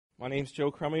My name's Joe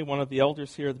Crummy, one of the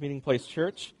elders here at the Meeting Place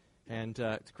Church, and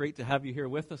it's great to have you here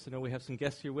with us. I know we have some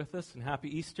guests here with us, and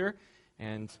happy Easter.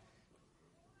 And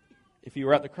if you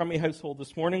were at the Crummy household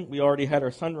this morning, we already had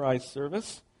our sunrise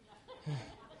service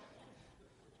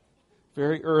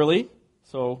very early,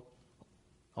 so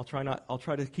I'll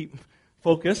try to keep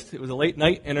focused. It was a late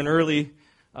night and an early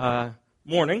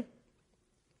morning.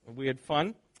 We had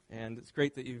fun, and it's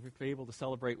great that you've been able to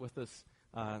celebrate with us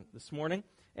this morning.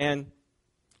 And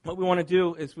what we want to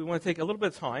do is we want to take a little bit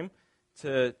of time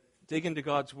to dig into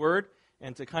God's Word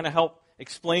and to kind of help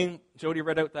explain. Jody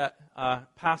read out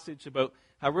that passage about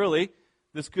how really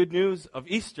this good news of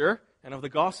Easter and of the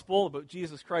gospel about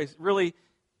Jesus Christ, really,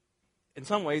 in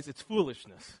some ways, it's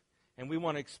foolishness. And we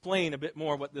want to explain a bit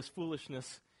more what this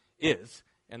foolishness is,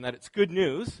 and that it's good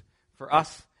news for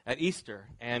us at Easter.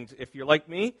 And if you're like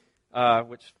me,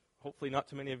 which hopefully not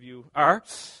too many of you are,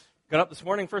 got up this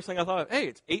morning, first thing I thought, hey,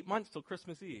 it's 8 months till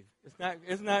Christmas Eve.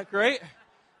 Isn't that great?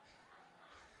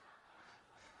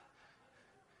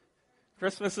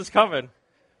 Christmas is coming.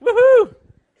 Woohoo!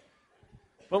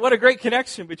 But what a great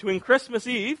connection between Christmas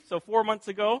Eve, so 4 months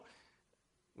ago,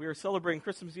 we were celebrating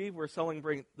Christmas Eve, we're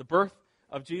celebrating the birth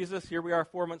of Jesus. Here we are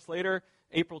 4 months later,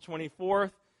 April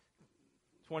 24th,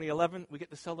 2011, we get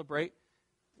to celebrate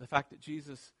the fact that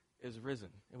Jesus is risen.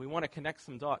 And we want to connect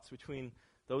some dots between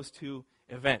those two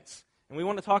events. And we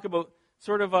want to talk about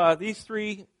sort of these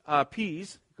three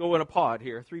P's go in a pod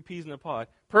here, 3 P's in a pod: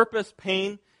 purpose,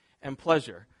 pain, and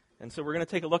pleasure. And so we're going to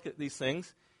take a look at these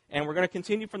things. And we're going to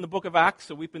continue from the book of Acts.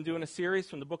 So we've been doing a series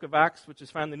from the book of Acts, which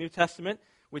is found in the New Testament,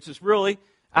 which is really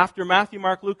after Matthew,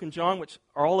 Mark, Luke, and John, which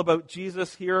are all about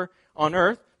Jesus here on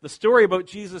earth. The story about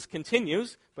Jesus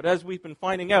continues, but as we've been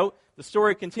finding out, the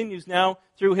story continues now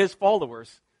through his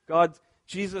followers.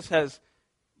 Jesus has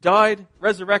died,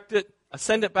 resurrected,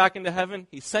 ascended back into heaven.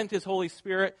 He sent his Holy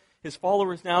Spirit. His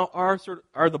followers now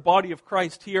are the body of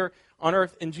Christ here on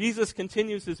earth. And Jesus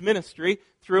continues his ministry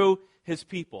through his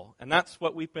people. And that's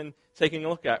what we've been taking a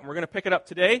look at. And we're going to pick it up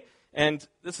today. And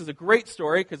this is a great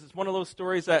story because it's one of those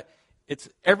stories that it's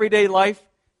everyday life,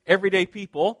 everyday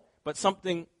people, but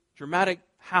something dramatic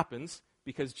happens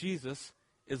because Jesus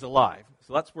is alive.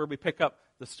 So that's where we pick up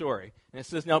the story. And it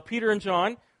says, now Peter and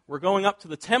John were going up to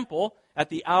the temple at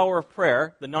the hour of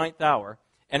prayer, the 9th hour,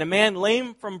 and a man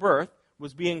lame from birth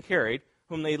was being carried,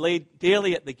 whom they laid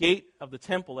daily at the gate of the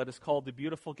temple that is called the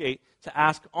Beautiful Gate, to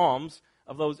ask alms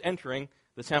of those entering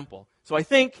the temple. So I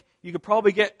think you could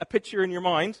probably get a picture in your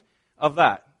mind of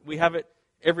that. We have it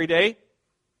every day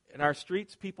in our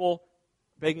streets, people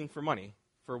begging for money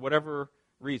for whatever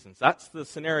reasons. That's the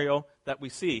scenario that we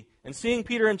see. And seeing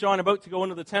Peter and John about to go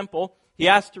into the temple, he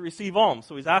asked to receive alms.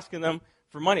 So he's asking them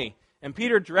for money. And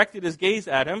Peter directed his gaze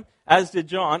at him, as did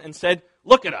John, and said,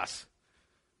 "Look at us."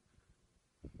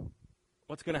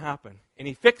 What's going to happen? And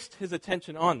he fixed his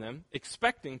attention on them,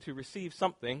 expecting to receive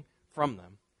something from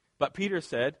them. But Peter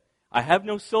said, "I have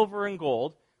no silver and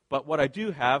gold, but what I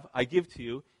do have I give to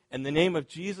you. In the name of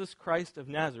Jesus Christ of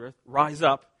Nazareth, rise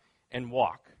up and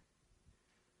walk."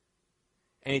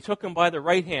 And he took him by the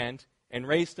right hand and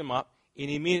raised him up, and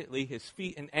immediately his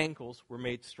feet and ankles were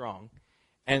made strong.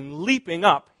 And leaping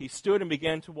up, he stood and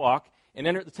began to walk, and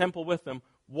entered the temple with them,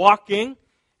 walking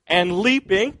and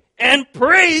leaping and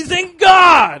praising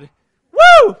God.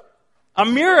 Woo! A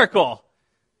miracle.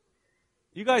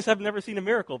 You guys have never seen a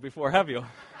miracle before, have you?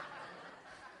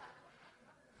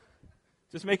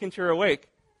 Just making sure you're awake.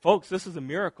 Folks, this is a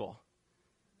miracle.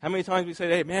 How many times we say,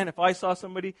 hey, man, if I saw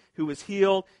somebody who was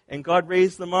healed and God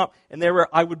raised them up and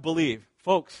I would believe.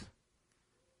 Folks,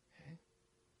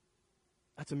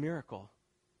 that's a miracle.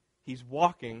 He's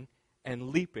walking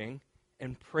and leaping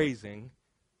and praising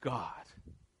God.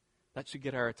 That should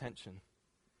get our attention.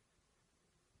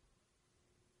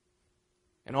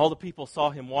 And all the people saw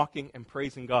him walking and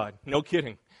praising God. No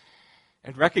kidding.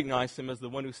 And recognized him as the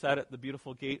one who sat at the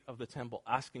beautiful gate of the temple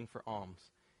asking for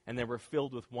alms. And they were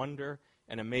filled with wonder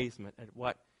and amazement at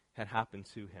what had happened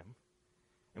to him.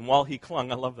 And while he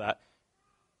clung, I love that,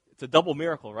 it's a double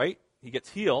miracle, right? He gets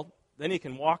healed, then he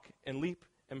can walk and leap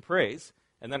and praise.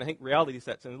 And then I think reality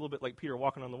sets in, a little bit like Peter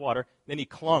walking on the water. Then he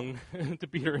clung to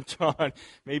Peter and John.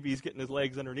 Maybe he's getting his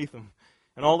legs underneath him.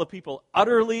 And all the people,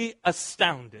 utterly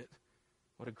astounded,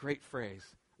 what a great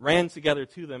phrase, ran together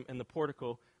to them in the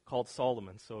portico called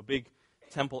Solomon. So a big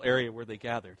temple area where they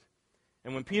gathered.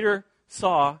 And when Peter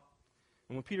saw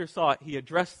it, he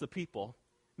addressed the people.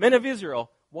 Men of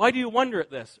Israel, why do you wonder at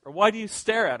this? Or why do you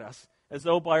stare at us as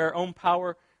though by our own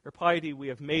power or piety we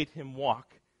have made him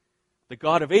walk? The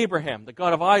God of Abraham, the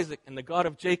God of Isaac, and the God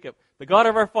of Jacob, the God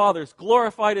of our fathers,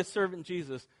 glorified his servant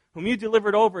Jesus, whom you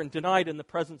delivered over and denied in the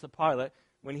presence of Pilate,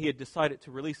 when he had decided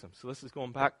to release him. So this is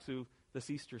going back to this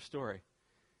Easter story.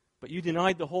 But you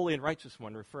denied the holy and righteous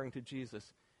one, referring to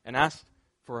Jesus, and asked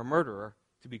for a murderer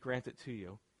to be granted to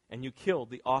you. And you killed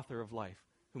the author of life,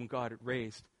 whom God had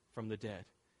raised from the dead.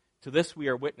 To this we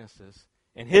are witnesses.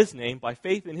 In his name, by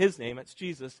faith in his name, that's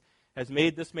Jesus, has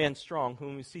made this man strong,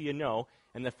 whom you see and know.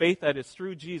 And the faith that is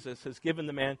through Jesus has given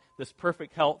the man this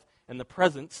perfect health and the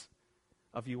presence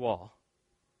of you all.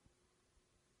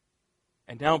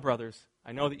 And now, brothers,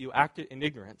 I know that you acted in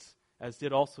ignorance, as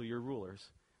did also your rulers.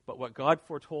 But what God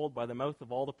foretold by the mouth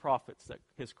of all the prophets that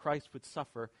his Christ would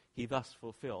suffer, he thus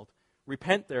fulfilled.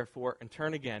 Repent, therefore, and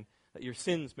turn again, that your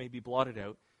sins may be blotted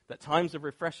out, that times of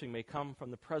refreshing may come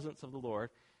from the presence of the Lord,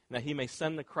 and that he may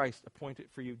send the Christ appointed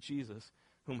for you, Jesus,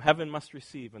 whom heaven must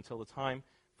receive until the time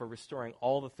for restoring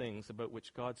all the things about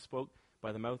which God spoke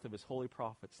by the mouth of his holy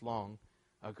prophets long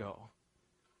ago.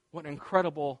 What an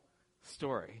incredible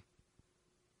story.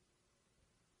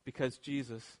 Because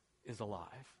Jesus is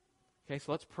alive. Okay,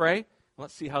 so let's pray, and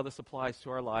let's see how this applies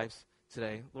to our lives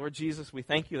today. Lord Jesus, we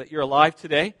thank you that you're alive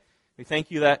today. We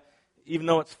thank you that even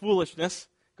though it's foolishness,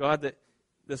 God, that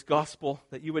this gospel,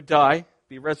 that you would die,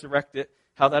 be resurrected,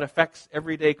 how that affects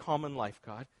everyday common life,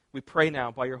 God. We pray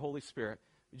now by your Holy Spirit,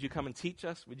 would you come and teach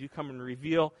us? Would you come and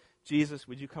reveal Jesus?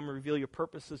 Would you come and reveal your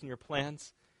purposes and your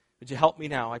plans? Would you help me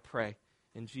now, I pray,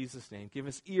 in Jesus' name. Give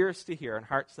us ears to hear and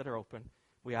hearts that are open.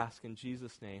 We ask in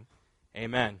Jesus' name,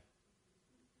 amen.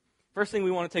 First thing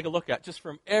we want to take a look at, just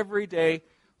from everyday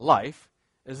life,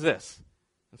 is this.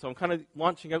 And so I'm kind of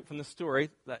launching out from the story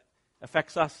that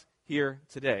affects us here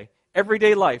today.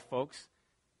 Everyday life, folks.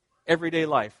 Everyday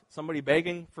life. Somebody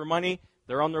begging for money,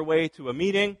 they're on their way to a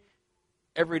meeting.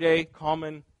 Everyday,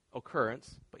 common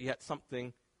occurrence, but yet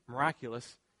something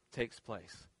miraculous takes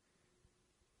place.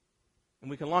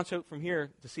 And we can launch out from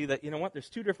here to see that, you know what, there's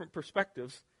two different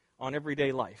perspectives on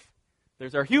everyday life.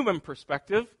 There's our human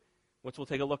perspective, which we'll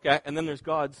take a look at, and then there's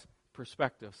God's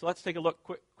perspective. So let's take a look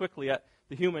quickly at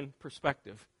the human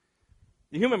perspective.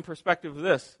 The human perspective of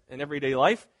this in everyday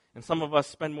life, and some of us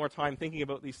spend more time thinking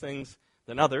about these things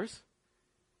than others.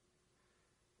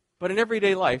 But in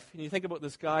everyday life, you think about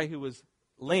this guy who was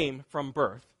lame from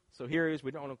birth. So here he is,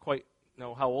 we don't quite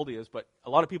know how old he is, but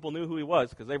a lot of people knew who he was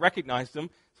because they recognized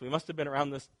him. So he must have been around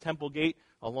this temple gate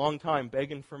a long time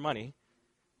begging for money.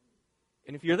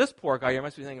 And if you're this poor guy, you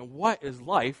must be thinking, what is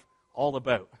life all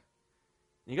about?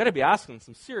 You got to be asking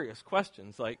some serious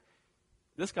questions, like,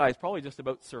 this guy is probably just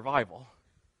about survival.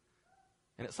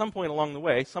 And at some point along the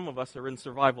way, some of us are in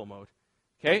survival mode.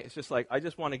 Okay? It's just like, I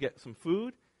just want to get some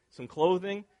food, some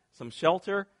clothing, some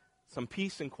shelter, some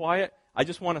peace and quiet. I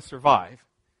just want to survive.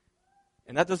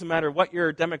 And that doesn't matter what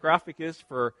your demographic is,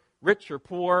 for rich or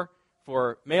poor,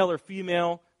 for male or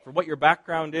female, for what your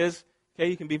background is. Okay,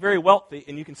 you can be very wealthy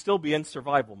and you can still be in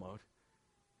survival mode.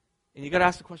 And you got to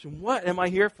ask the question, what am I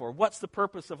here for? What's the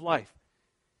purpose of life?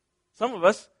 Some of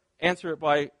us answer it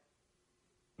by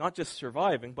not just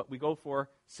surviving, but we go for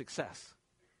success.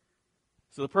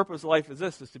 So the purpose of life is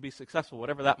this, is to be successful,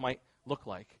 whatever that might look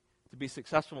like. To be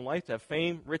successful in life, to have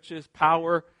fame, riches,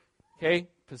 power, okay,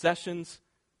 possessions,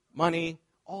 money,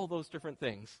 all those different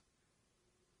things.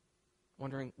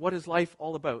 Wondering, what is life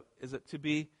all about? Is it to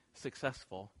be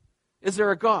successful? Is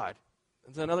there a God?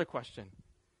 That's another question.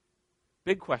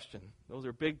 Big question. Those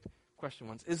are big question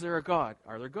ones. Is there a God?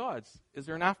 Are there gods? Is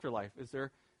there an afterlife? Is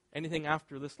there anything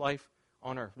after this life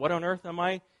on earth? What on earth am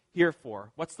I here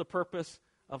for? What's the purpose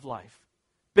of life?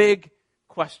 Big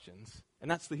questions.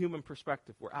 And that's the human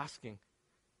perspective we're asking.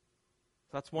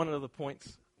 So that's one of the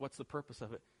points. What's the purpose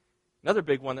of it? Another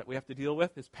big one that we have to deal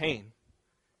with is pain.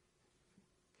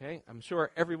 Okay? I'm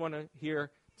sure everyone here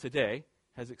today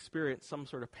has experienced some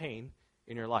sort of pain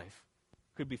in your life.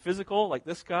 Could be physical, like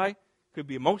this guy. Could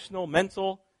be emotional,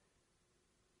 mental.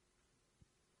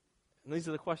 And these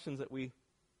are the questions that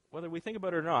whether we think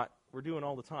about it or not, we're doing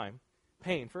all the time.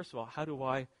 Pain, first of all, how do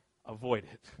I avoid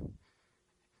it?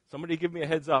 Somebody give me a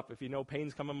heads up if you know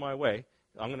pain's coming my way.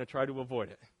 I'm going to try to avoid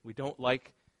it. We don't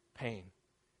like pain.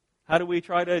 How do we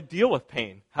try to deal with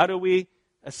pain? How do we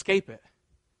escape it?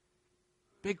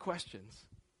 Big questions.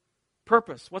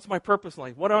 Purpose. What's my purpose in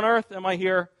life? What on earth am I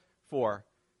here for?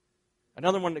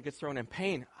 Another one that gets thrown in,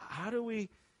 pain. How do we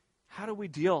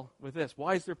deal with this?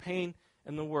 Why is there pain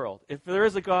in the world? If there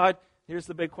is a God, here's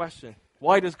the big question.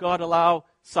 Why does God allow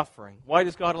suffering? Why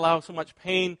does God allow so much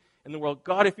pain in the world?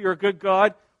 God, if you're a good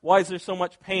God, why is there so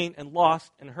much pain and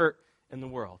loss and hurt in the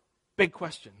world? Big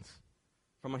questions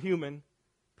from a human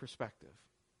perspective.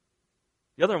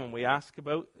 The other one we ask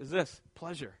about is this,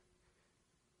 pleasure.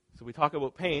 So we talk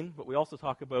about pain, but we also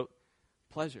talk about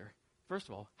pleasure. First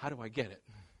of all, how do I get it?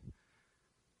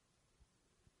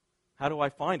 How do I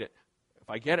find it? If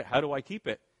I get it, how do I keep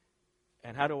it?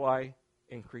 And how do I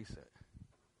increase it?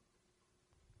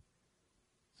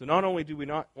 So not only do we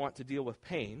not want to deal with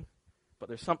pain, but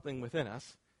there's something within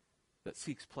us that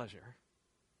seeks pleasure.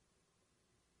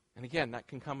 And again, that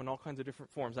can come in all kinds of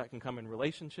different forms. That can come in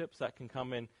relationships, that can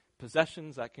come in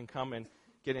possessions, that can come in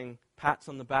getting pats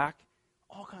on the back,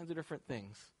 all kinds of different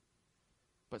things.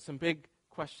 But some big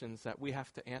questions that we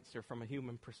have to answer from a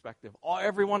human perspective.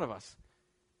 Every one of us,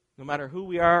 no matter who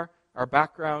we are, our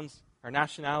backgrounds, our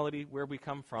nationality, where we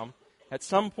come from, at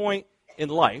some point in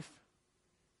life,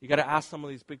 you got to ask some of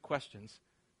these big questions.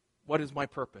 What is my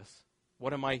purpose?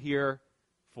 What am I here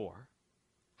for?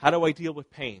 How do I deal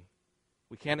with pain?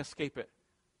 We can't escape it.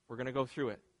 We're going to go through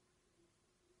it.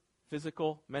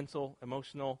 Physical, mental,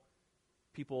 emotional,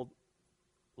 people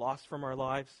lost from our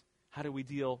lives. How do we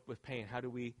deal with pain? How do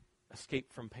we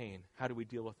escape from pain? How do we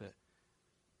deal with it?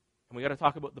 And we got to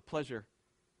talk about the pleasure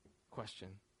question.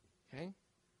 Okay?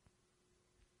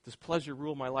 Does pleasure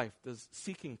rule my life? Does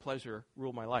seeking pleasure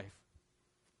rule my life?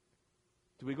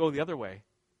 Do we go the other way?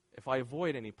 If I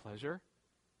avoid any pleasure,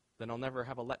 then I'll never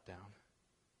have a letdown.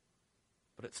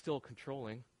 But it's still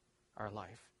controlling our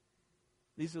life.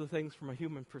 These are the things from a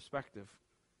human perspective.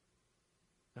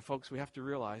 And folks, we have to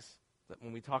realize that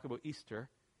when we talk about Easter,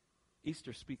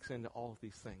 Easter speaks into all of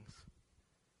these things.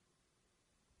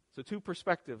 So 2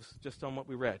 perspectives just on what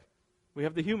we read. We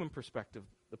have the human perspective.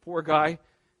 The poor guy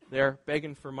there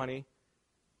begging for money,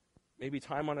 maybe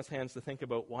time on his hands to think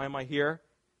about, why am I here?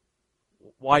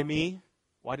 Why me?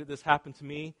 Why did this happen to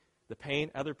me? The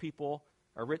pain, other people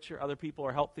are richer, other people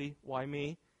are healthy. Why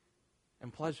me?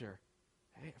 And pleasure.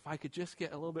 Hey, if I could just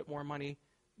get a little bit more money,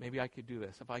 maybe I could do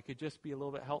this. If I could just be a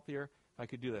little bit healthier, if I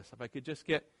could do this. If I could just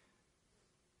get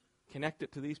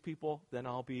connected to these people, then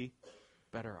I'll be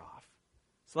better off.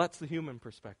 So that's the human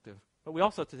perspective. But we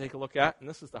also have to take a look at, and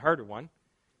this is the harder one,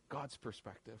 God's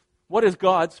perspective. What is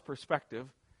God's perspective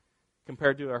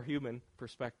compared to our human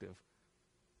perspective?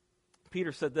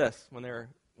 Peter said this when they were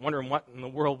wondering what in the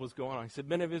world was going on. He said,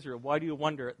 "Men of Israel, why do you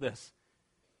wonder at this?"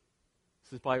 He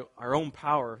says, by our own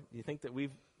power, do you think that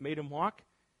we've made him walk?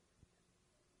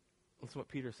 Listen to what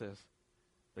Peter says.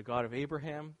 The God of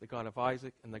Abraham, the God of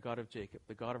Isaac, and the God of Jacob,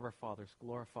 the God of our fathers,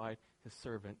 glorified his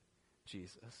servant,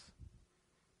 Jesus.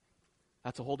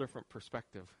 That's a whole different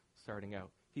perspective starting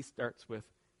out. He starts with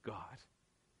God.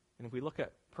 And if we look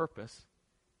at purpose,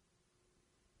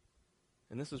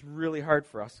 and this is really hard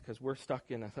for us because we're stuck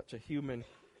in such a human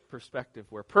perspective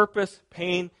where purpose,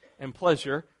 pain, and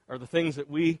pleasure are the things that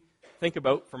we think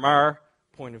about from our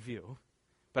point of view.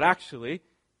 But actually,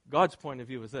 God's point of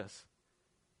view is this.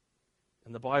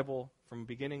 And the Bible, from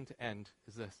beginning to end,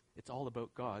 is this. It's all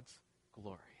about God's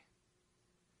glory.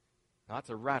 Now, that's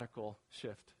a radical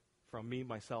shift from me,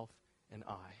 myself, and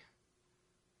I.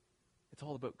 It's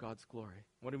all about God's glory.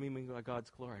 What do we mean by God's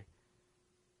glory?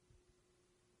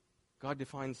 God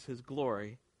defines his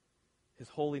glory, his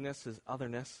holiness, his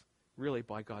otherness, really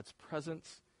by God's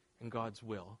presence and God's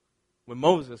will. When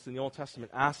Moses in the Old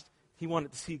Testament asked, he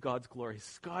wanted to see God's glory. He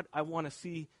says, God, I want to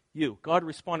see you. God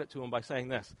responded to him by saying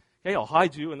this. Okay, I'll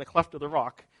hide you in the cleft of the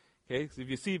rock. Okay, because if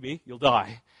you see me, you'll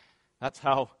die. That's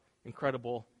how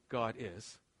incredible God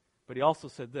is. But he also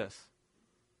said this.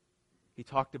 He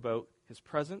talked about his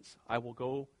presence. I will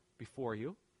go before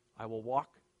you. I will walk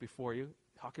before you.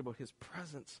 Talk about his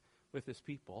presence with his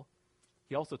people.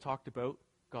 He also talked about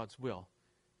God's will.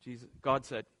 God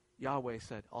said, Yahweh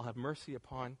said, I'll have mercy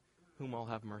upon whom I'll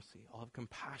have mercy. I'll have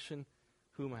compassion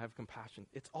whom I have compassion.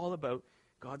 It's all about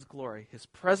God's glory, his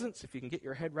presence, if you can get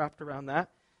your head wrapped around that,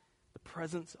 the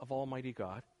presence of Almighty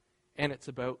God, and it's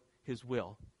about his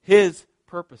will, his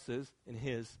purposes, and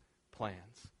his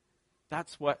plans.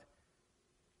 That's what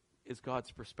is God's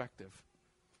perspective.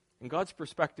 And God's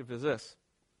perspective is this.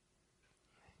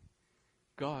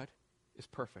 God is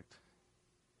perfect.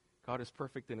 God is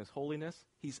perfect in his holiness.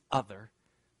 He's other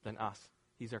than us.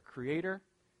 He's our creator.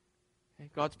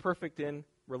 Okay? God's perfect in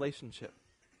relationship.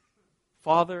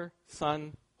 Father,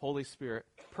 Son, Holy Spirit.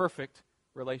 Perfect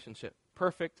relationship.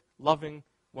 Perfect loving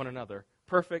one another.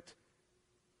 Perfect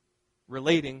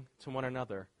relating to one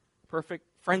another. Perfect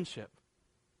friendship.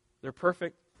 They're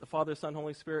perfect, the Father, Son,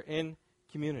 Holy Spirit, in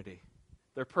community.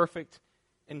 They're perfect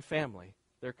in family.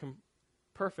 They're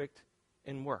perfect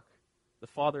in work. The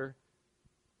Father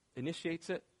initiates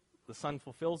it. The Son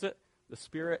fulfills it. The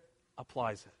Spirit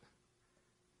applies it.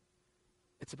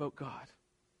 It's about God.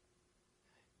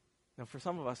 Now, for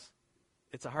some of us,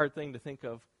 it's a hard thing to think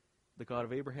of the God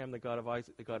of Abraham, the God of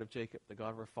Isaac, the God of Jacob, the God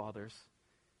of our fathers,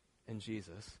 and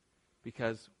Jesus,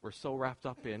 because we're so wrapped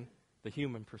up in the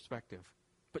human perspective.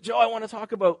 But Joe, I want to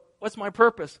talk about what's my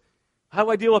purpose. How do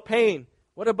I deal with pain?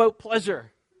 What about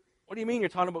pleasure? What do you mean you're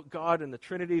talking about God and the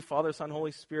Trinity, Father, Son,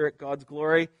 Holy Spirit, God's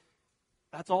glory?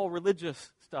 That's all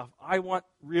religious stuff. I want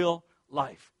real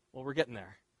life. Well, we're getting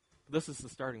there. This is the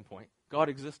starting point. God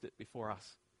existed before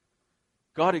us.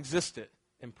 God existed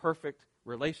in perfect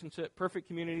relationship, perfect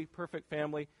community, perfect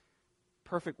family,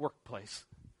 perfect workplace.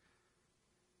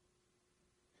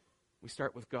 We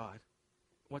start with God.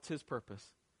 What's his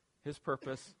purpose? His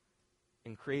purpose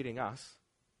in creating us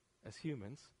as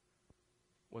humans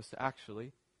was to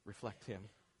actually reflect him.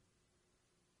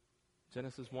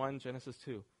 Genesis 1, Genesis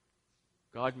 2.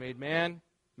 God made man,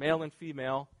 male and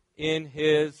female, in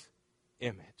his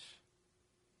image.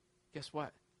 Guess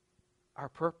what? Our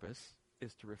purpose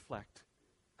is to reflect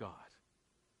God.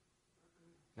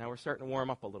 Now we're starting to warm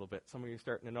up a little bit. Some of you are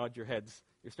starting to nod your heads.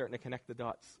 You're starting to connect the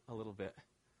dots a little bit.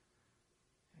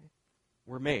 Okay.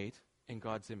 We're made in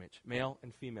God's image. Male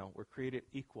and female. We're created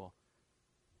equal.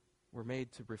 We're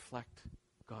made to reflect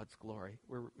God's glory.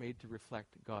 We're made to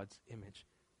reflect God's image.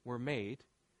 We're made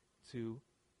to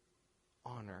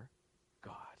honor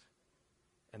God.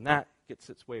 And that gets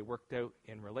its way worked out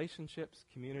in relationships,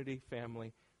 community,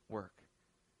 family, work.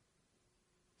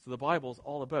 So the Bible's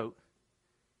all about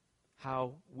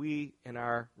how we in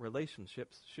our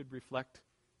relationships should reflect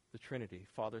the Trinity,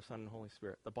 Father, Son, and Holy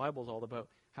Spirit. The Bible's all about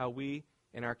how we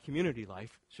in our community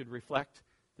life should reflect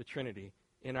the Trinity.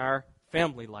 In our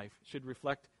family life should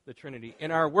reflect the Trinity. In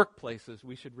our workplaces,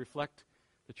 we should reflect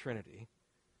the Trinity.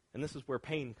 And this is where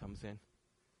pain comes in.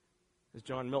 As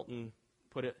John Milton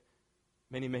put it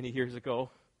many, many years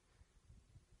ago,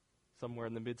 somewhere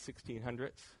in the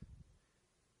mid-1600s,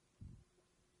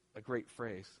 a great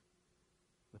phrase,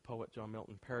 the poet John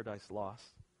Milton, Paradise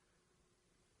Lost,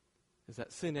 is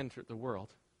that sin entered the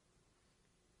world,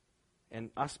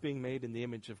 and us being made in the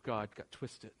image of God got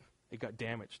twisted. It got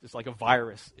damaged. It's like a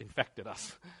virus infected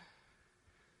us.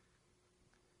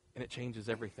 And it changes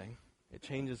everything. It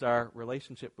changes our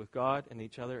relationship with God and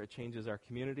each other. It changes our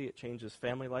community. It changes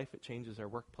family life. It changes our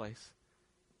workplace.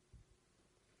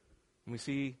 And we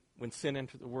see when sin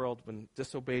entered the world, when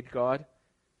disobeyed God,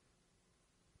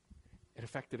 it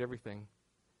affected everything.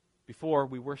 Before,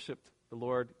 we worshipped the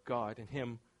Lord God and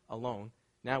him alone.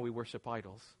 Now we worship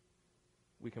idols.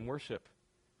 We can worship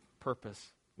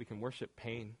purpose. We can worship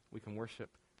pain. We can worship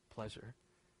pleasure.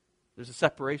 There's a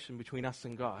separation between us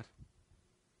and God.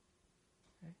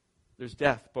 Okay? There's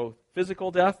death, both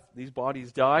physical death, these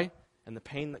bodies die, and the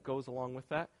pain that goes along with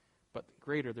that. But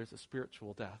greater, there's a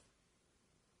spiritual death.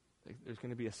 There's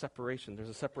going to be a separation. There's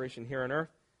a separation here on earth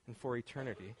and for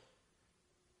eternity.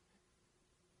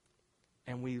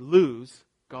 And we lose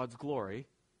God's glory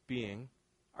being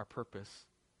our purpose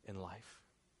in life.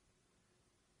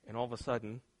 And all of a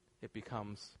sudden, it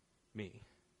becomes me,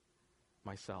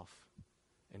 myself,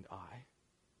 and I.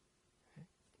 Okay?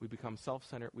 We become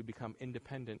self-centered. We become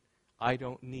independent. I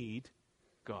don't need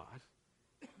God.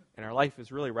 And our life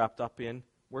is really wrapped up in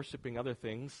worshiping other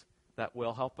things that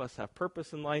will help us have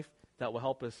purpose in life, that will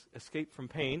help us escape from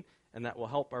pain, and that will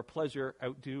help our pleasure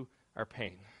outdo our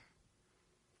pain.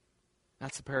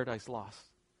 That's the paradise lost,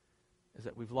 is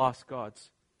that we've lost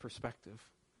God's perspective.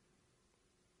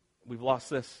 We've lost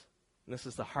this, and this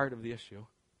is the heart of the issue.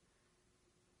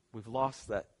 We've lost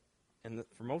that, and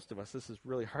for most of us, this is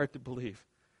really hard to believe,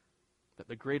 that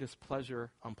the greatest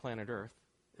pleasure on planet Earth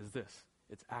is this.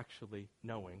 It's actually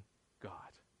knowing God.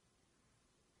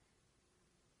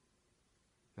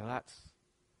 Now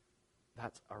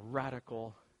that's a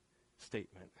radical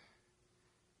statement.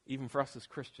 Even for us as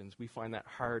Christians, we find that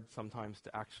hard sometimes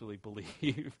to actually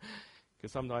believe,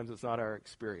 because sometimes it's not our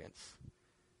experience.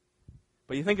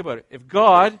 But you think about it. If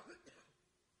God,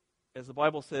 as the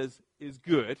Bible says, is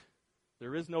good,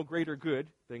 there is no greater good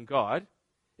than God.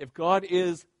 If God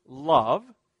is love,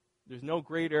 there's no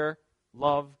greater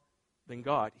love than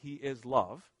God. He is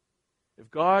love.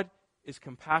 If God is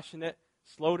compassionate,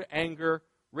 slow to anger,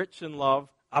 rich in love,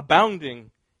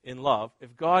 abounding in love,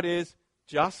 if God is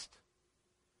just,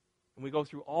 and we go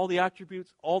through all the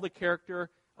attributes, all the character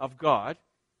of God,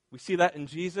 we see that in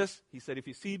Jesus. He said, if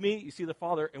you see me, you see the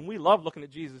Father. And we love looking at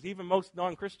Jesus. Even most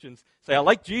non-Christians say, I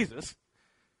like Jesus.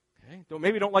 Okay?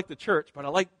 Maybe don't like the church, but I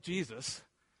like Jesus.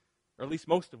 Or at least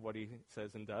most of what he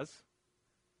says and does.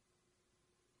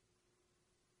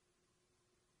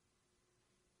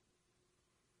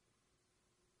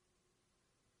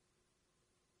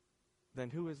 Then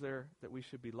who is there that we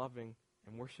should be loving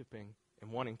and worshiping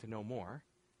and wanting to know more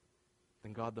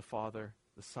than God the Father,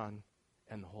 the Son,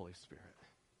 and the Holy Spirit?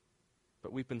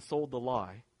 But we've been sold the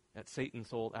lie that Satan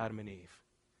sold Adam and Eve.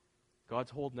 God's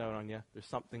holding out on you. There's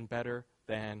something better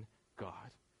than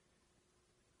God.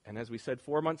 And as we said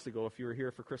 4 months ago, if you were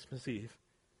here for Christmas Eve,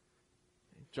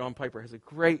 John Piper has a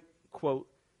great quote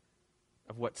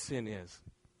of what sin is.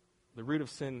 The root of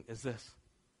sin is this.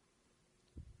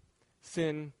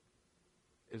 Sin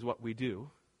is what we do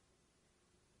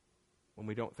when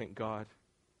we don't think God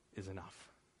is enough.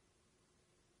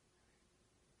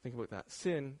 Think about that.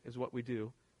 Sin is what we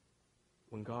do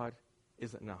when God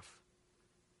isn't enough.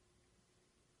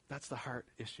 That's the heart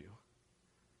issue.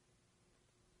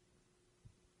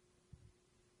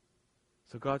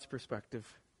 So God's perspective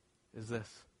is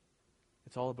this.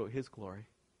 It's all about his glory.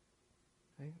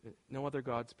 Okay? No other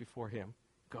gods before him.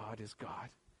 God is God.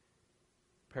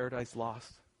 Paradise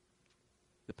lost.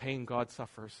 The pain God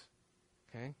suffers,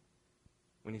 okay,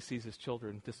 when he sees his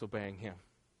children disobeying him.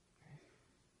 Okay?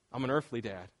 I'm an earthly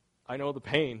dad. I know the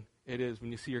pain it is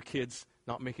when you see your kids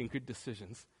not making good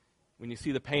decisions, when you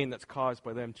see the pain that's caused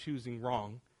by them choosing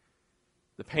wrong,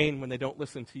 the pain when they don't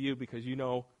listen to you because you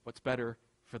know what's better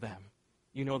for them.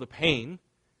 You know the pain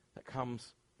that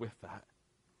comes with that.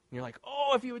 And you're like,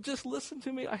 oh, if you would just listen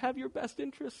to me, I have your best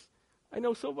interests. I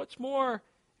know so much more.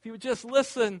 If you would just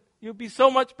listen, you'd be so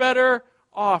much better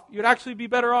off. You'd actually be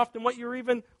better off than what you're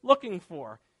even looking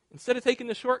for. Instead of taking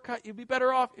the shortcut, you'd be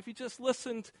better off if you just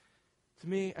listened to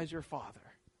me as your Father.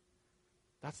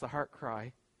 That's the heart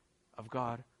cry of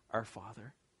God, our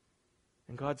Father.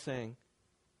 And God's saying,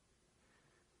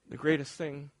 the greatest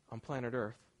thing on planet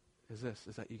Earth is this,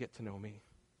 is that you get to know me.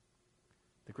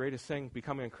 The greatest thing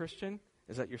becoming a Christian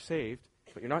is that you're saved,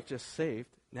 but you're not just saved,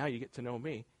 now you get to know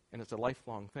me, and it's a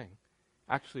lifelong thing.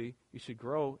 Actually, you should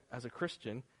grow as a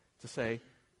Christian to say,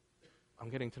 I'm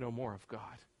getting to know more of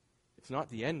God. It's not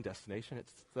the end destination,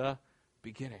 it's the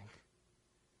beginning.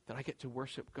 That I get to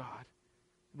worship God.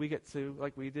 We get to,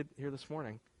 like we did here this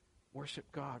morning, worship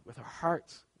God with our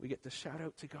hearts. We get to shout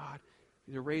out to God.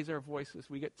 We get to raise our voices.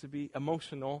 We get to be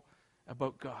emotional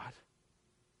about God.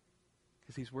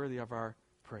 Because he's worthy of our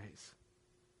praise.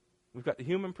 We've got the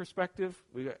human perspective.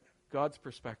 We've got God's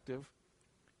perspective.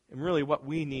 And really what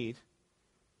we need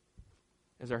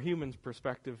is our human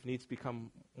perspective needs to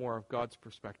become more of God's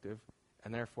perspective.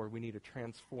 And therefore we need a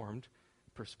transformed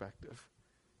perspective.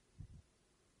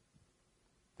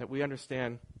 That we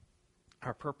understand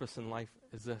our purpose in life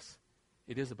is this.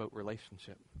 It is about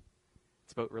relationship.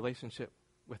 It's about relationship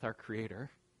with our Creator.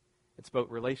 It's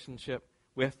about relationship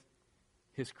with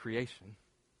his creation.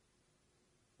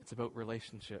 It's about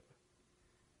relationship.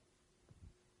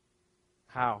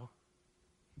 How?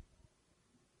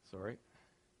 Sorry.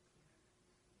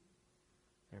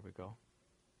 There we go.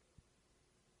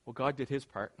 Well, God did his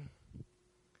part.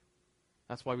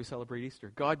 That's why we celebrate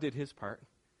Easter. God did his part.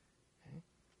 Okay.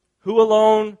 Who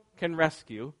alone can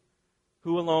rescue?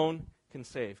 Who alone can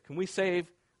save? Can we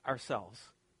save ourselves?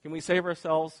 Can we save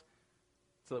ourselves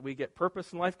so that we get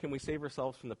purpose in life? Can we save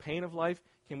ourselves from the pain of life?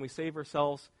 Can we save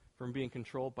ourselves from being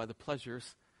controlled by the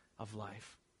pleasures of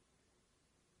life?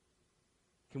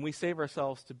 Can we save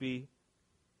ourselves to be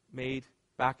made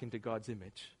back into God's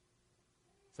image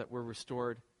so that we're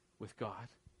restored with God?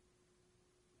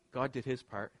 God did his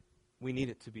part. We need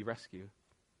it to be rescued.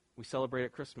 We celebrate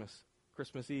at Christmas.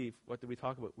 Christmas Eve, what did we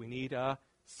talk about? We need a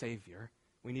Savior.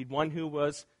 We need one who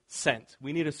was sent.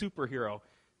 We need a superhero.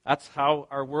 That's how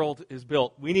our world is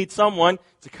built. We need someone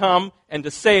to come and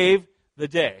to save the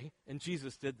day. And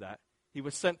Jesus did that. He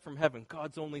was sent from heaven,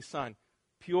 God's only Son,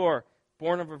 pure,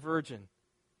 born of a virgin,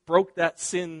 broke that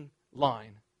sin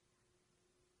line,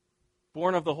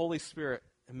 born of the Holy Spirit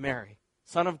and Mary,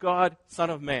 Son of God, Son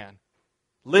of man,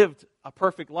 lived a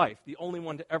perfect life, the only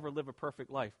one to ever live a perfect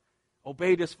life,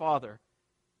 obeyed his Father,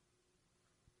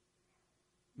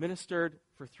 ministered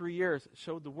for 3 years,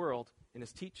 showed the world in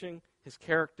his teaching, his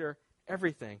character,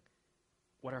 everything,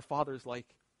 what our Father's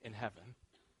like in heaven.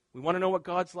 We want to know what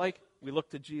God's like? We look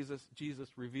to Jesus. Jesus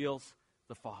reveals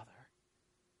the Father.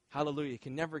 Hallelujah. You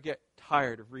can never get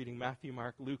tired of reading Matthew,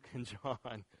 Mark, Luke, and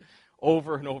John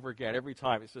over and over again. Every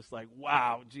time it's just like,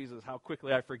 wow, Jesus, how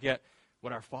quickly I forget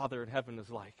what our Father in heaven is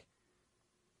like.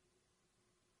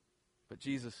 But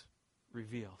Jesus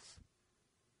reveals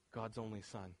God's only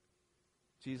Son.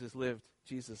 Jesus lived.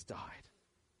 Jesus died.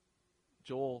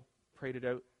 Joel prayed it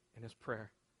out in his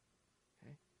prayer.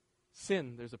 Okay?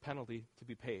 Sin, there's a penalty to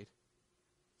be paid.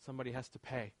 Somebody has to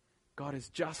pay. God is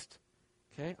just.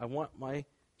 Okay? I want my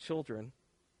children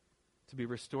to be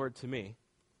restored to me,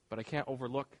 but I can't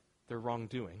overlook their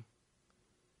wrongdoing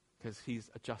because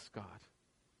he's a just God.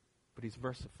 But he's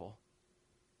merciful.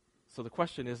 So the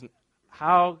question isn't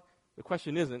how, the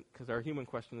question isn't, because our human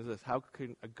question is this, how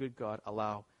can a good God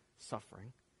allow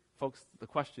suffering? Folks, the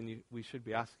question we should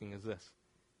be asking is this,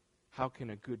 how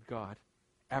can a good God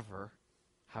ever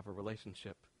have a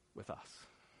relationship with us?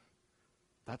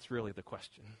 That's really the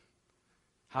question.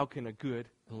 How can a good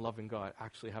and loving God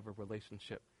actually have a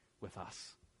relationship with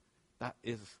us? That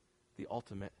is the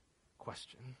ultimate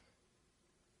question.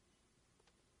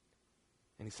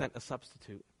 And he sent a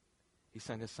substitute. He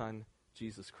sent his son,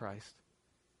 Jesus Christ.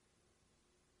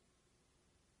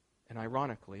 And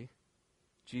ironically,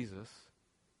 Jesus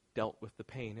dealt with the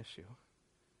pain issue.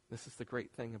 This is the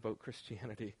great thing about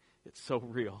Christianity. It's so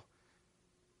real.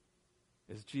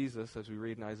 Is Jesus, as we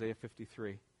read in Isaiah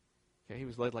 53, okay, he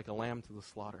was led like a lamb to the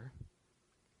slaughter.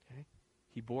 Okay?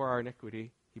 He bore our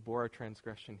iniquity. He bore our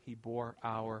transgression. He bore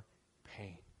our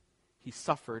pain. He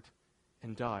suffered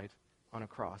and died on a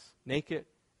cross. Naked,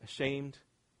 ashamed,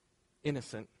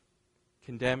 innocent,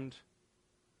 condemned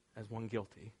as one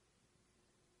guilty.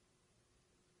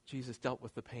 Jesus dealt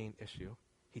with the pain issue.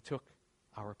 He took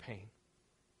our pain.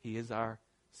 He is our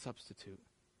substitute.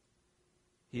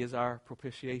 He is our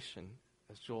propitiation,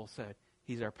 as Joel said.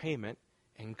 He's our payment,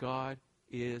 and God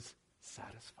is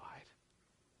satisfied.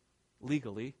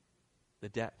 Legally, the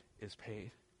debt is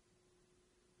paid.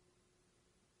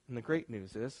 And the great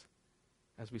news is,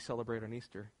 as we celebrate on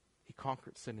Easter, he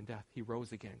conquered sin and death. He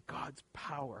rose again. God's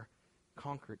power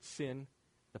conquered sin,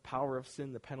 the power of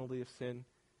sin, the penalty of sin,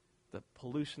 the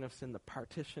pollution of sin, the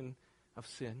partition of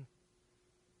sin.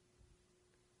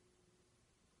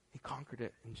 He conquered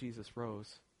it, and Jesus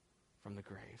rose from the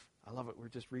grave. I love it. We're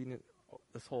just reading it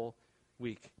this whole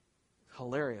week.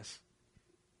 Hilarious.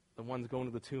 The ones going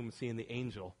to the tomb and seeing the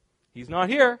angel. He's not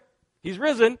here. He's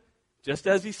risen, just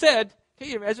as he said. Can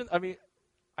you imagine? I mean,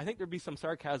 I think there'd be some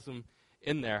sarcasm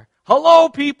in there. Hello,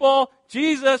 people.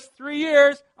 Jesus, 3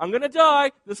 years. I'm going to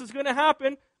die. This is going to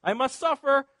happen. I must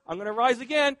suffer. I'm going to rise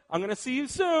again. I'm going to see you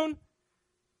soon.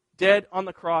 Dead on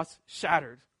the cross,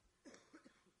 shattered.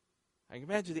 I can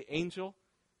imagine the angel.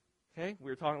 Okay,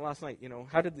 we were talking last night,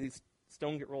 how did the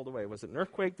stone get rolled away? Was it an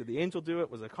earthquake? Did the angel do it?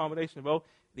 Was it a combination of both?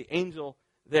 The angel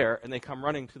there, and they come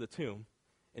running to the tomb.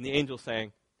 And the angel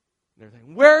saying,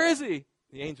 where is he?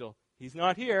 The angel, he's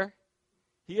not here.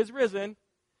 He is risen,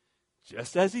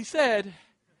 just as he said.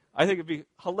 I think it'd be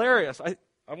hilarious. I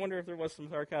wonder if there was some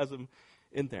sarcasm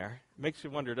in there. It makes you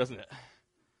wonder, doesn't it?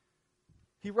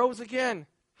 He rose again.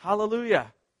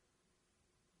 Hallelujah.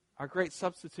 Our great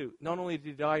substitute. Not only did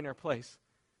he die in our place,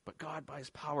 but God, by his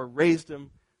power, raised him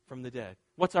from the dead.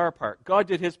 What's our part? God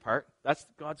did his part. That's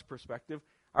God's perspective.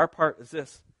 Our part is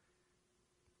this.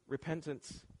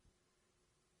 Repentance.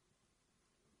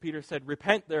 Peter said,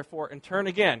 repent, therefore, and turn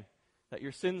again, that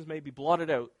your sins may be blotted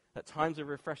out, that times of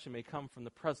refreshing may come from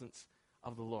the presence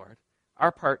of the Lord.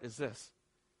 Our part is this.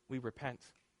 We repent.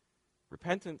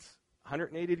 Repentance,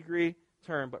 180-degree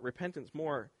turn, but repentance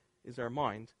more is our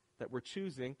mind, that we're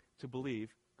choosing to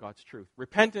believe God's truth.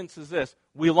 Repentance is this.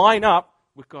 We line up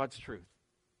with God's truth.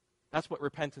 That's what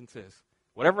repentance is.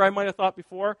 Whatever I might have thought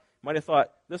before, might have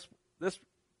thought this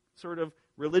sort of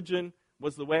religion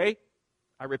was the way.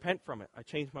 I repent from it. I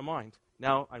changed my mind.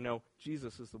 Now I know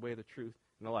Jesus is the way, the truth,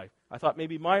 and the life. I thought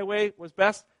maybe my way was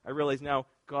best. I realize now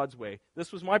God's way.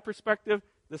 This was my perspective.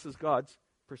 This is God's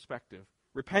perspective.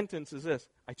 Repentance is this.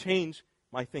 I change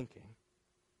my thinking,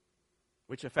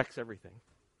 which affects everything.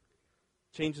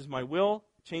 Changes my will,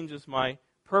 changes my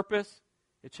purpose.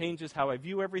 It changes how I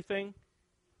view everything.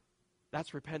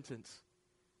 That's repentance.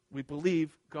 We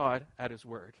believe God at his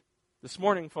word. This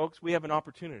morning, folks, we have an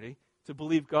opportunity to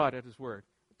believe God at his word,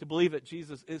 to believe that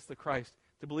Jesus is the Christ,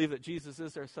 to believe that Jesus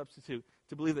is our substitute,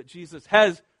 to believe that Jesus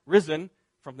has risen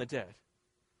from the dead.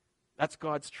 That's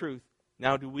God's truth.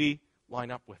 Now, do we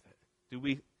line up with it? Do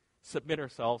we submit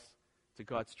ourselves to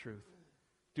God's truth?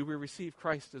 Do we receive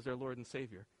Christ as our Lord and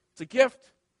Savior? It's a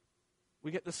gift.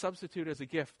 We get the substitute as a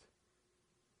gift.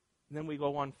 And then we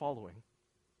go on following.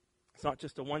 It's not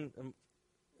just in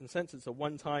a sense, it's a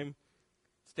one-time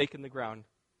stake in the ground.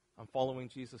 I'm following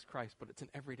Jesus Christ, but it's an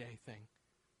everyday thing.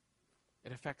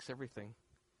 It affects everything.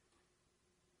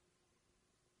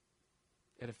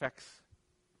 It affects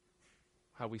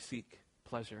how we seek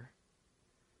pleasure.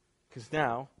 Because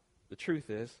now, the truth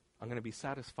is, I'm going to be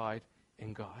satisfied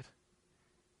in God.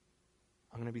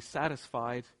 I'm going to be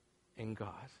satisfied in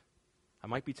God. I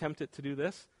might be tempted to do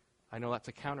this. I know that's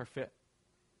a counterfeit.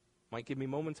 Might give me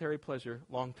momentary pleasure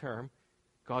long term.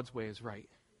 God's way is right.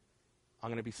 I'm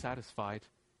going to be satisfied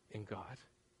in God.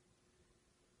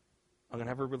 I'm going to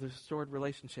have a restored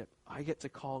relationship. I get to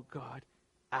call God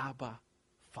Abba,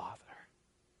 Father.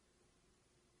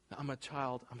 Now, I'm a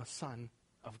child. I'm a son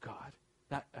of God.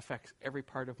 That affects every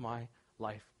part of my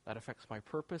life. That affects my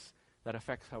purpose. That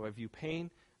affects how I view pain.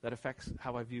 That affects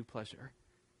how I view pleasure.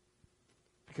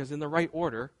 Because in the right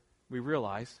order, we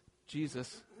realize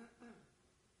Jesus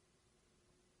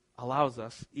allows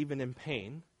us, even in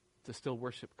pain, to still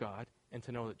worship God and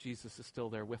to know that Jesus is still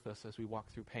there with us as we walk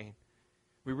through pain.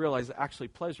 We realize that actually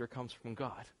pleasure comes from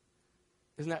God.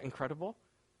 Isn't that incredible?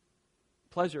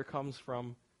 Pleasure comes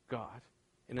from God.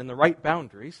 And in the right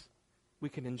boundaries, we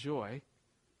can enjoy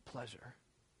pleasure.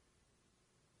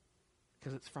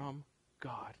 Because it's from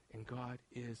God, and God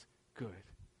is good.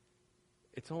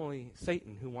 It's only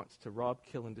Satan who wants to rob,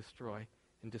 kill, and destroy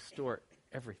and distort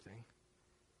everything.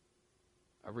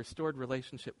 A restored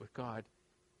relationship with God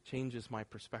changes my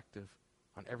perspective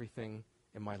on everything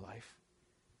in my life.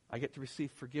 I get to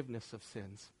receive forgiveness of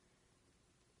sins.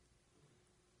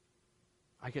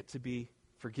 I get to be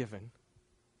forgiven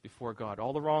before God.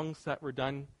 All the wrongs that were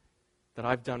done, that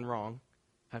I've done wrong,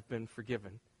 have been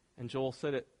forgiven. And Joel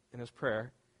said it in his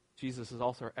prayer. Jesus is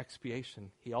also our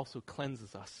expiation. He also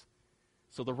cleanses us.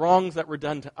 So the wrongs that were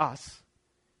done to us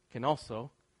can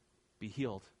also be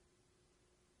healed.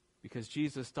 Because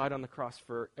Jesus died on the cross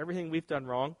for everything we've done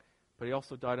wrong, but he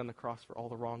also died on the cross for all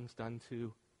the wrongs done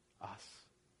to us.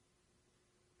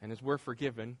 And as we're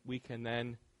forgiven, we can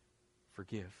then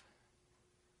forgive.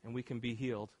 And we can be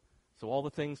healed. So all the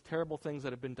things, terrible things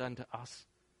that have been done to us,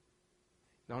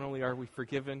 not only are we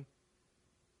forgiven,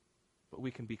 but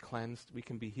we can be cleansed, we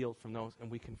can be healed from those, and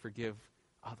we can forgive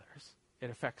others. It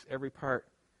affects every part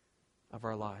of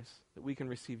our lives, that we can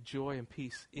receive joy and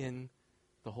peace in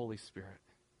the Holy Spirit.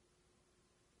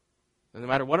 And no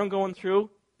matter what I'm going through,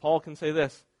 Paul can say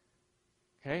this.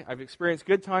 Okay, I've experienced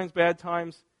good times, bad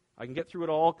times. I can get through it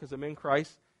all because I'm in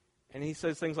Christ. And he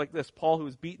says things like this. Paul, who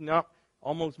was beaten up,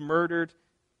 almost murdered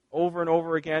over and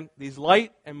over again, these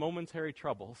light and momentary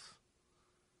troubles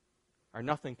are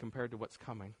nothing compared to what's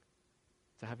coming,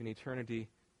 to having eternity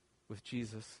with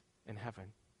Jesus in heaven.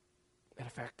 It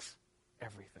affects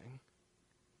everything.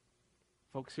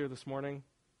 Folks here this morning,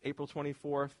 April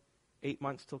 24th, 8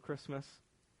 months till Christmas.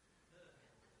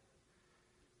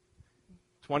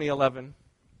 2011,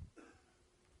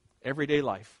 everyday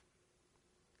life.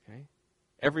 Okay?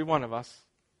 Every one of us,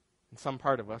 and some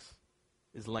part of us,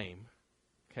 is lame.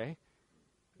 Okay?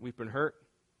 We've been hurt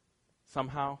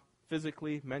somehow,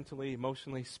 physically, mentally,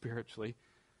 emotionally, spiritually.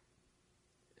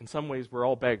 In some ways, we're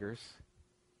all beggars.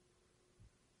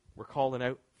 We're calling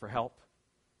out for help.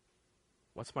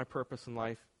 What's my purpose in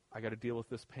life? I got to deal with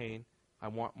this pain. I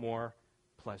want more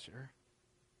pleasure.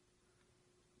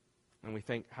 And we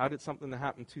think, how did something that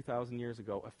happened 2,000 years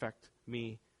ago affect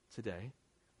me today?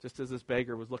 Just as this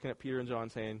beggar was looking at Peter and John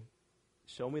saying,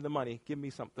 show me the money, give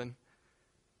me something.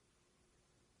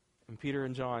 And Peter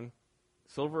and John,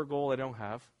 silver or gold I don't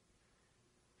have.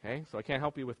 Okay, so I can't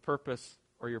help you with purpose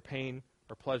or your pain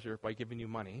or pleasure by giving you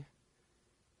money.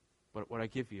 But what I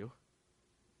give you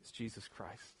is Jesus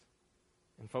Christ.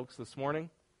 And folks, this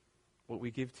morning, what we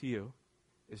give to you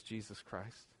is Jesus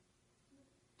Christ.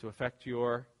 To affect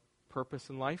your purpose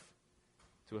in life,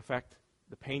 to affect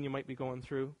the pain you might be going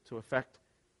through, to affect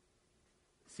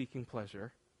seeking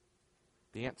pleasure,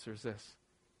 the answer is this: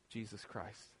 Jesus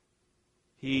Christ.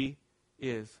 He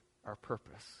is our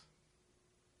purpose.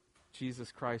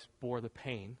 Jesus Christ bore the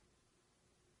pain.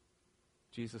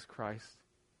 Jesus Christ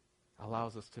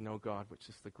allows us to know God, which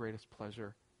is the greatest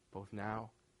pleasure both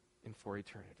now and for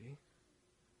eternity.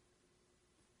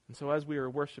 And so as we are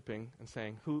worshiping and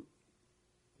saying, "Who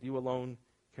you alone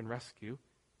can rescue,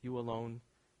 you alone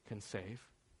can save,"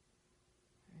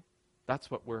 okay?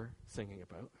 That's what we're singing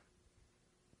about.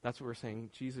 That's what we're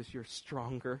saying. Jesus, you're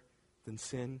stronger than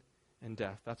sin and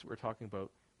death. That's what we're talking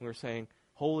about. When we're saying,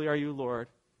 holy are you, Lord,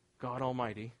 God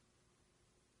Almighty.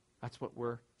 That's what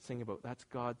we're singing about. That's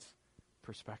God's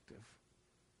perspective.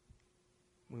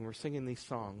 When we're singing these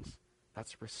songs,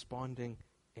 that's responding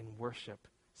in worship,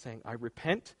 saying, I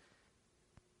repent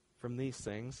from these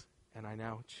things, and I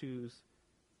now choose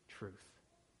truth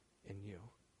in you.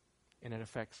 And it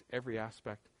affects every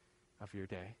aspect of your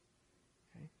day.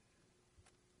 Okay?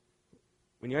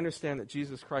 When you understand that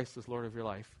Jesus Christ is Lord of your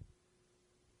life,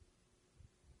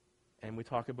 and we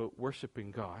talk about worshiping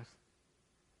God,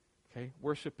 okay,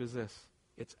 worship is this.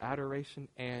 It's adoration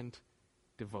and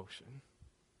devotion.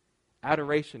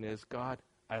 Adoration is, God,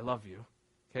 I love you.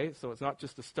 Okay, so it's not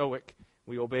just a stoic,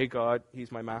 we obey God,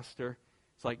 he's my master.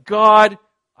 It's like, God,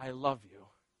 I love you.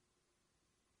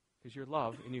 Because you're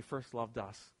love, and you first loved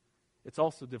us. It's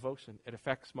also devotion. It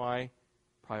affects my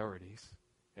priorities.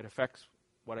 It affects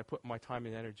what I put my time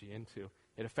and energy into.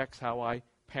 It affects how I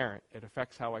parent. It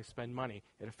affects how I spend money.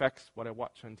 It affects what I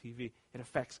watch on TV. It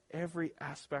affects every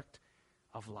aspect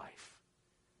of life.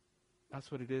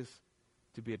 That's what it is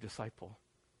to be a disciple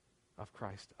of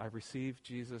Christ. I received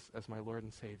Jesus as my Lord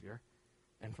and Savior,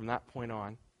 and from that point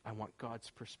on, I want God's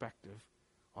perspective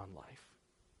on life.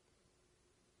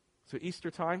 So Easter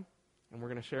time, and we're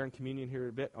going to share in communion here in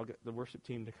a bit. I'll get the worship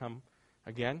team to come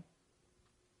again.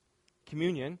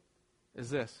 Communion is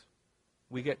this.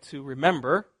 We get to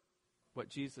remember what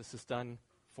Jesus has done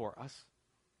for us.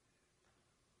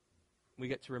 We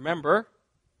get to remember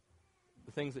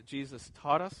the things that Jesus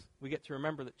taught us. We get to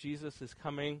remember that Jesus is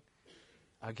coming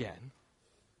again.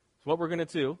 So what we're going to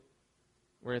do,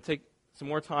 we're going to take some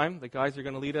more time. The guys are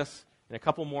going to lead us in a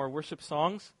couple more worship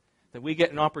songs, that we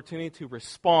get an opportunity to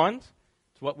respond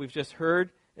to what we've just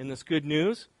heard in this good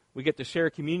news. We get to share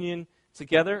communion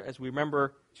together as we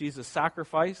remember Jesus'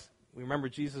 sacrifice. We remember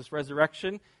Jesus'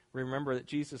 resurrection. We remember that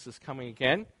Jesus is coming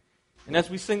again. And as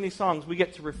we sing these songs, we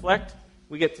get to reflect.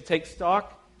 We get to take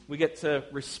stock. We get to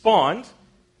respond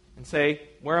and say,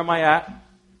 where am I at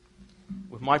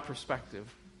with my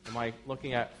perspective? Am I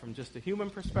looking at from just a human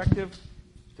perspective?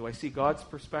 Do I see God's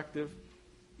perspective?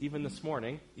 Even this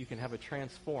morning, you can have a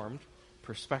transformed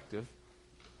perspective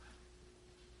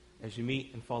as you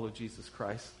meet and follow Jesus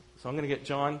Christ. So I'm going to get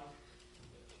John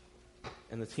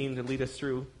and the team to lead us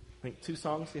through, I think, 2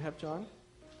 songs you have, John?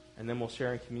 And then we'll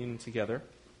share in communion together.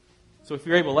 So if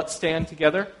you're able, let's stand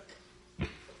together.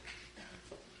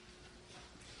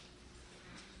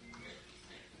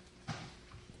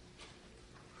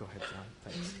 Go ahead, John.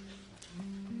 Thanks.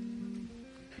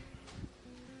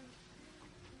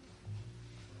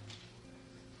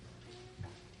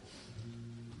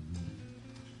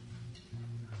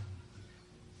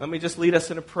 Let me just lead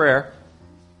us in a prayer,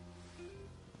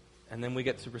 and then we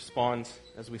get to respond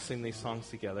as we sing these songs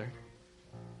together.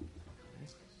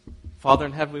 Father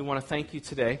in heaven, we want to thank you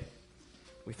today.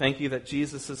 We thank you that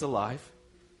Jesus is alive.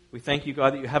 We thank you,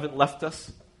 God, that you haven't left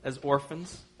us as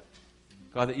orphans.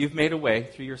 God, that you've made a way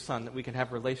through your Son that we can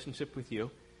have a relationship with you.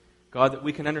 God, that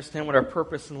we can understand what our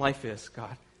purpose in life is,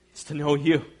 God. It's to know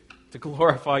you, to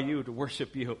glorify you, to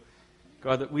worship you.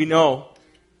 God, that we know,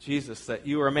 Jesus, that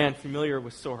you are a man familiar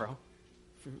with sorrow,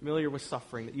 familiar with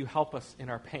suffering, that you help us in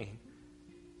our pain.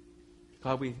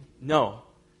 God, we know,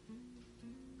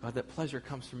 God, that pleasure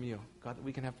comes from you. God, that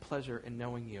we can have pleasure in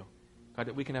knowing you. God,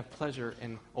 that we can have pleasure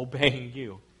in obeying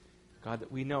you. God,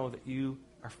 that we know that you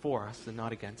are for us and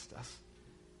not against us.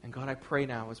 And God, I pray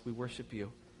now as we worship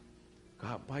you,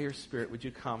 God, by your Spirit, would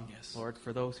you come, yes, Lord,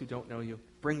 for those who don't know you.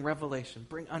 Bring revelation,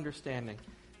 bring understanding,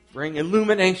 bring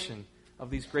illumination of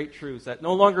these great truths, that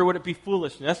no longer would it be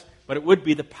foolishness, but it would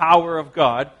be the power of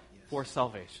God for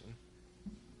salvation.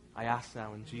 I ask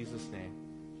now in Jesus' name,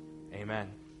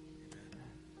 amen.